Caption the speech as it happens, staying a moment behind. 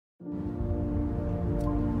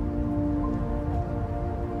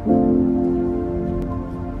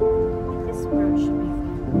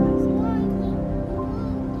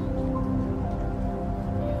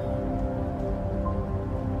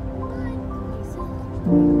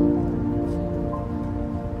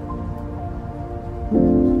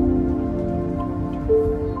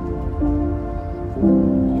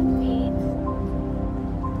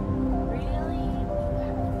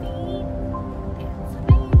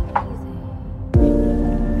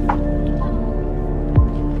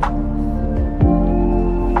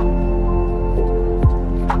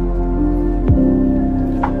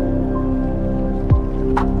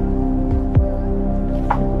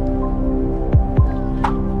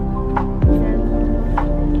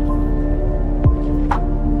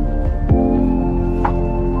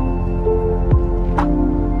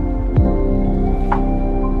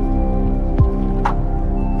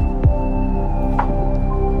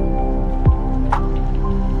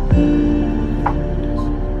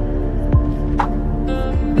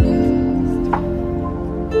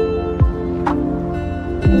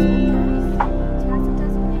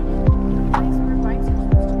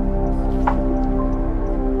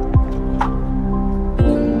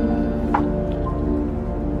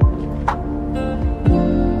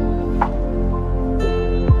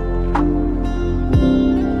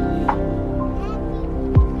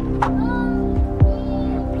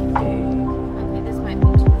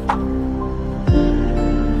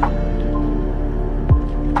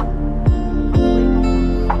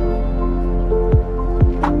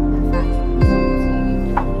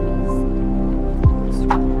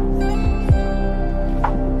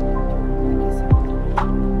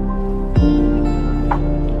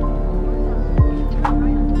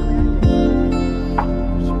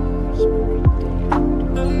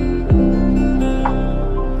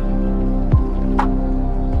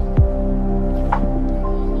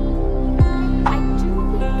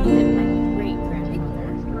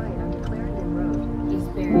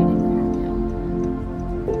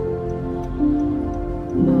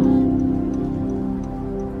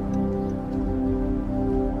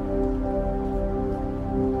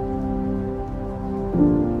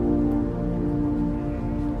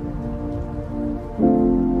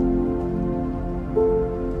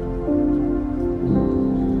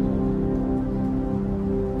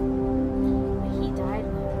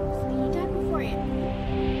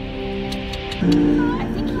I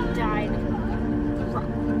think he died.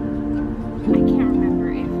 I can't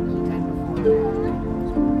remember if he died before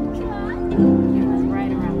or after. It was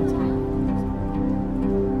right around the time.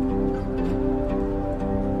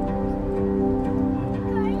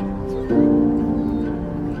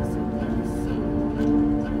 Okay, so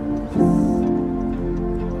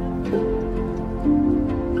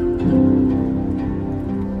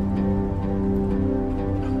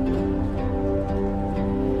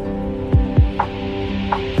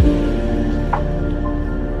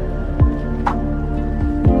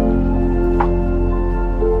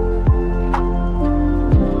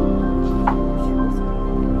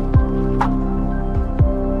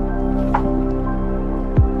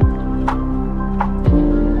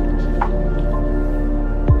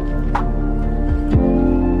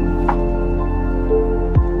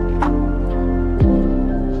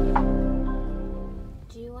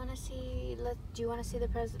do you want to see the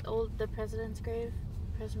president's grave?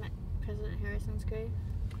 President Harrison's grave?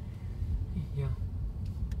 Yeah.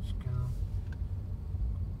 Let's go.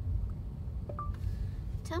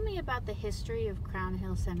 Tell me about the history of Crown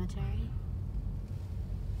Hill Cemetery.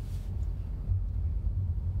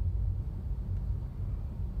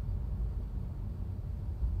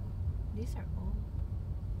 These are old.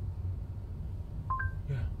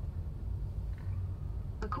 Yeah.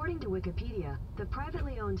 According to Wikipedia, the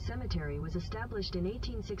privately owned cemetery was established in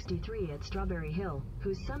 1863 at Strawberry Hill,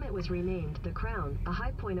 whose summit was renamed the Crown, a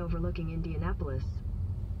high point overlooking Indianapolis.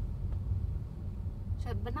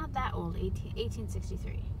 So, but not that old,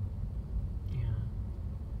 1863. Yeah.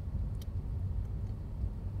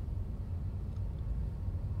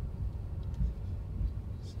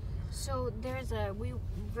 So there's we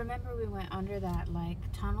went under that like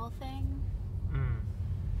tunnel thing?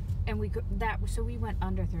 And so we went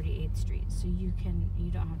under 38th Street, so you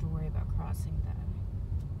don't have to worry about crossing the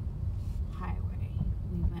highway.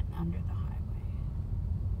 We went under the highway.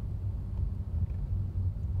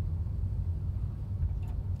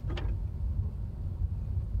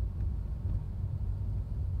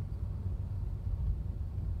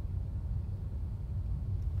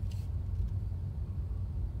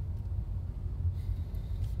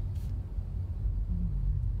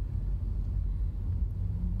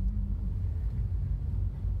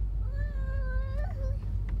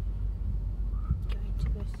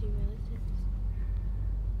 See relatives?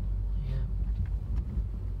 Yeah.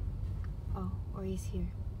 Oh, or he's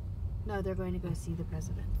here. No, they're going to go see the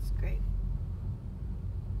president's grave.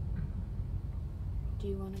 Do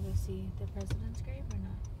you want to go see the president's grave or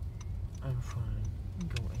not? I'm fine.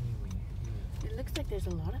 Go anywhere. Yeah. It looks like there's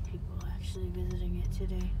a lot of people actually visiting it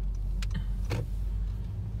today. People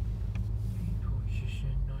just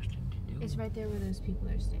nothing to do. It's right there where those people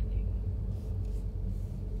are standing.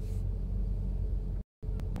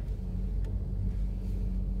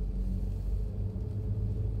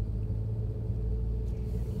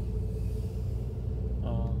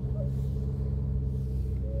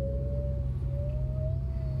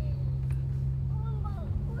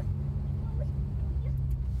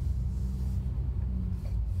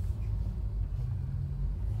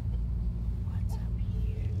 What's up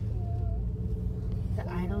here? The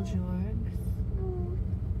idol jorgs.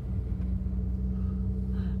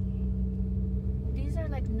 These are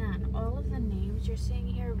like none. All of the names you're seeing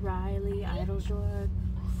here, Riley, Idlejorg,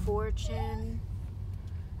 Fortune.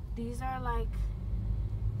 These are like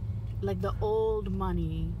the old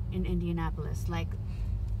money in Indianapolis. Like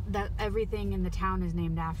that everything in the town is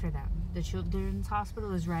named after them. The Children's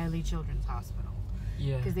Hospital is Riley Children's Hospital.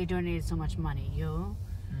 Yeah. Because they donated so much money,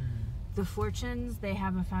 The Fortunes, they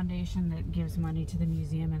have a foundation that gives money to the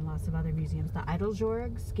museum and lots of other museums. The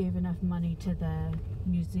Idlejorgs gave enough money to the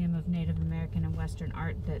Museum of Native American and Western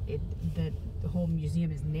Art that the whole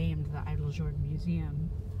museum is named the Idlejorg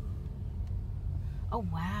Museum. Oh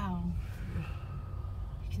wow.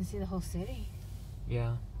 You can see the whole city.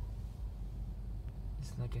 Yeah.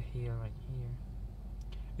 It's like a hill right here.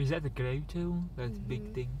 Is that the grave too? That's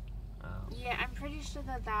big thing? Yeah, I'm pretty sure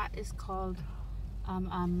that is called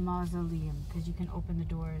a mausoleum because you can open the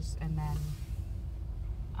doors and then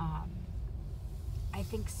I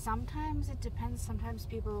think sometimes it depends. Sometimes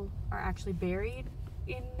people are actually buried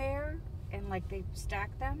in there and like they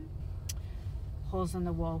stack them. Holes in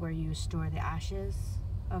the wall where you store the ashes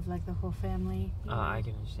of like the whole family. I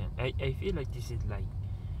can understand. I feel like this is like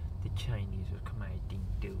the Chinese or Khmer thing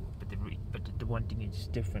too, but the one thing is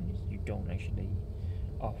different is you don't actually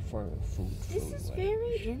offer food. This is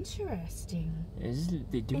very interesting.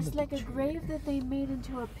 It's like a grave that they made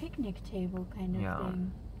into a picnic table kind of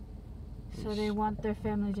thing. So they want their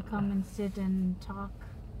family to come and sit and talk.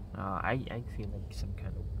 I feel like some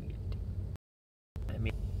kind of weird thing. I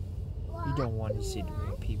mean, you don't want to sit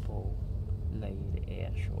where people lay the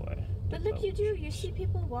ash or. But look, you do. You see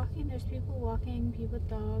people walking. There's people walking. People with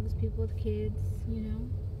dogs. People with kids. You know.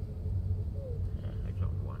 I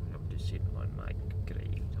don't want them to sit on my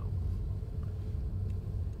grave though.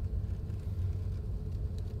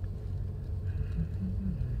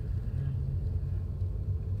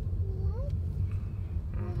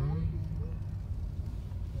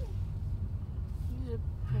 There's a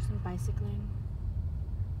person bicycling.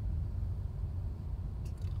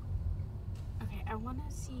 Okay, I want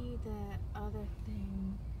to see the other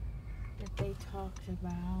thing that they talked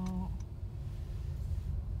about.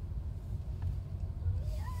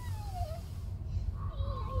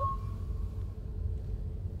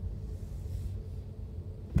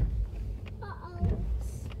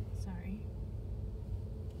 Sorry.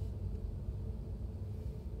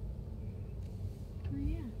 Oh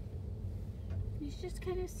yeah. It's just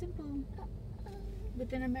kind of simple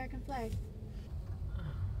with an American flag.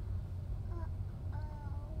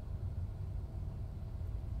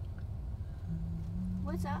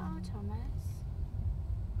 What's up, Thomas?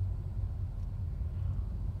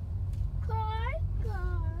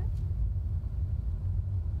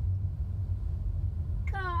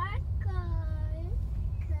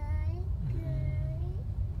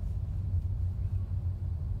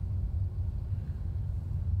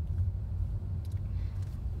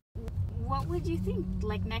 What would you think,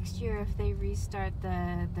 like next year if they restart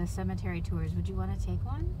the cemetery tours, would you want to take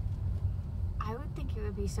one? I would think it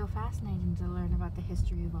would be so fascinating to learn about the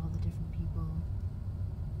history of all the different people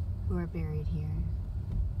who are buried here.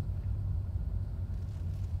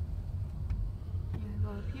 You wanna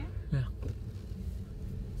go up here? Yeah.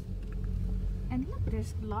 And look,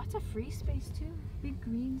 there's lots of free space too. Big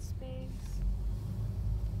green space.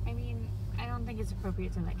 I mean, I don't think it's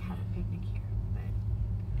appropriate to like have a picnic here,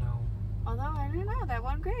 but No. although I don't know, that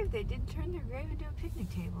one grave, they did turn their grave into a picnic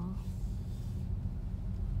table.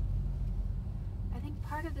 I think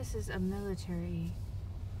part of this is a military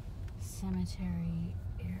cemetery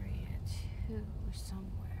area too,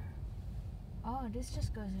 somewhere. Oh, this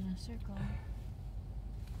just goes in a circle.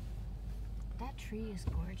 That tree is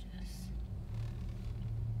gorgeous.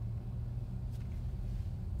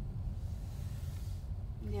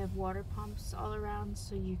 They have water pumps all around,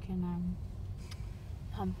 so you can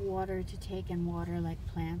pump water to take and water like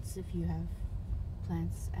plants if you have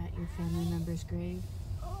plants at your family member's grave.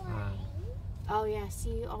 Oh yeah,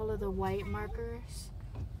 see all of the white markers?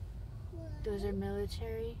 Those are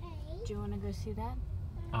military. Do you want to go see that?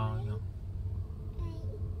 Yeah.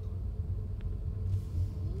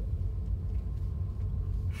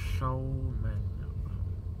 So many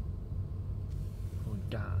who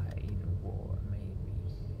die in the war, maybe.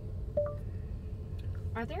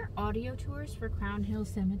 Are there audio tours for Crown Hill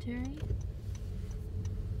Cemetery?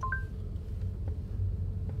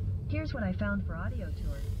 Here's what I found for audio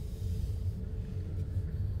tours.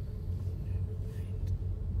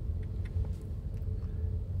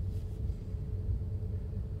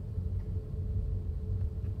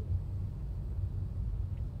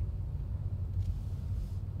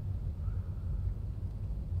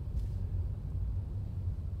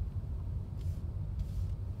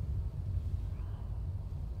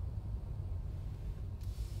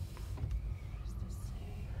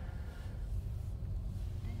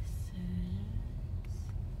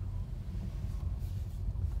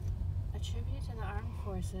 Tribute to the armed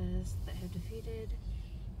forces that have defended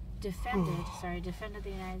the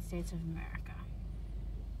United States of America.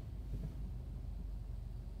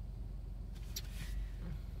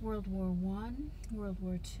 World War I, World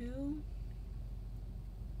War II.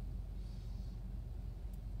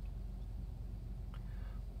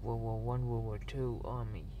 World War I, World War II,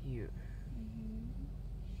 Army here.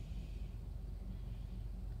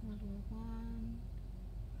 World War I,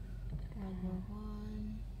 World War I.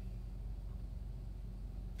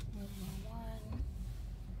 World War I.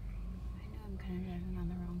 I know I'm kind of driving on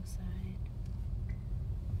the wrong side.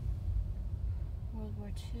 World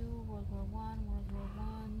War II, World War I, World War I.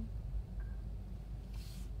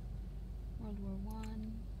 World War I.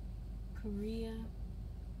 Korea.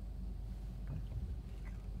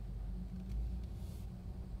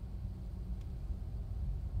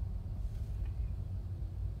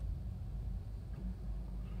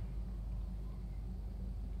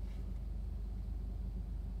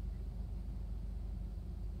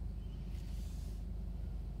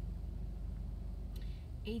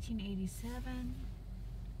 (1887),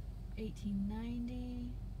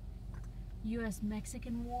 1890,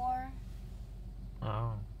 U.S.-Mexican War.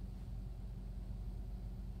 Oh.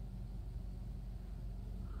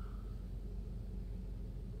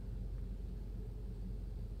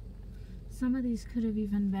 Some of these could have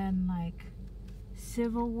even been like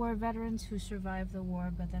Civil War veterans who survived the war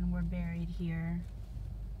but then were buried here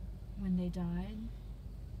when they died.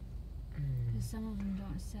 Because some of them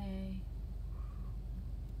don't say.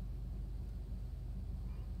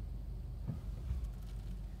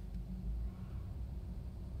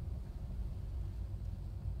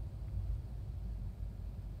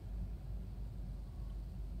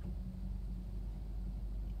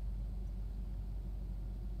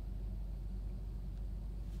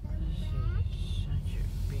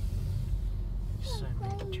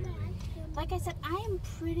 Like I said, I am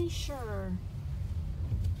pretty sure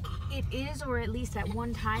it is, or at least at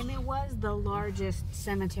one time it was, the largest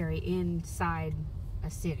cemetery inside a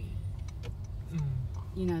city.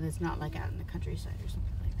 You know, that's not like out in the countryside or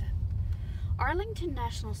something like that. Arlington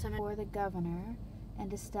National Cemetery for the governor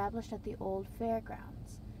and established at the old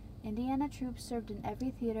fairgrounds. Indiana troops served in every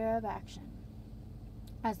theater of action.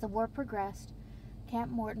 As the war progressed, Camp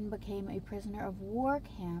Morton became a prisoner of war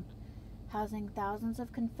camp, housing thousands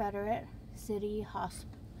of Confederates. City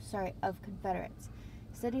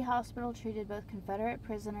Hospital treated both Confederate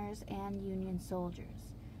prisoners and Union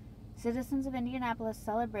soldiers. Citizens of Indianapolis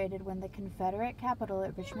celebrated when the Confederate capital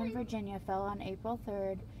at Richmond, Virginia fell on April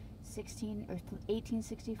 3rd,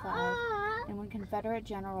 1865, and when Confederate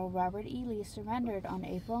General Robert E. Lee surrendered on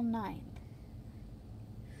April 9th.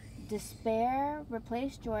 Despair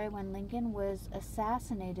replaced joy when Lincoln was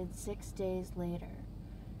assassinated 6 days later.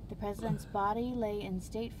 The president's body lay in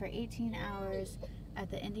state for 18 hours at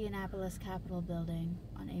the Indianapolis Capitol building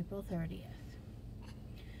on April 30th.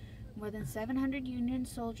 More than 700 Union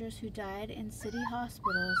soldiers who died in city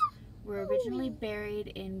hospitals were originally buried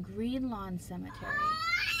in Green Lawn Cemetery.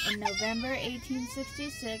 In November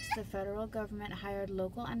 1866, the federal government hired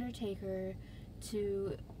local undertaker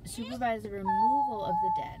to supervise the removal of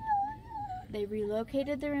the dead. They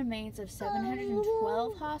relocated the remains of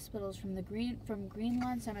 712 hospitals from Green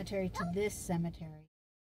Lawn Cemetery to this cemetery.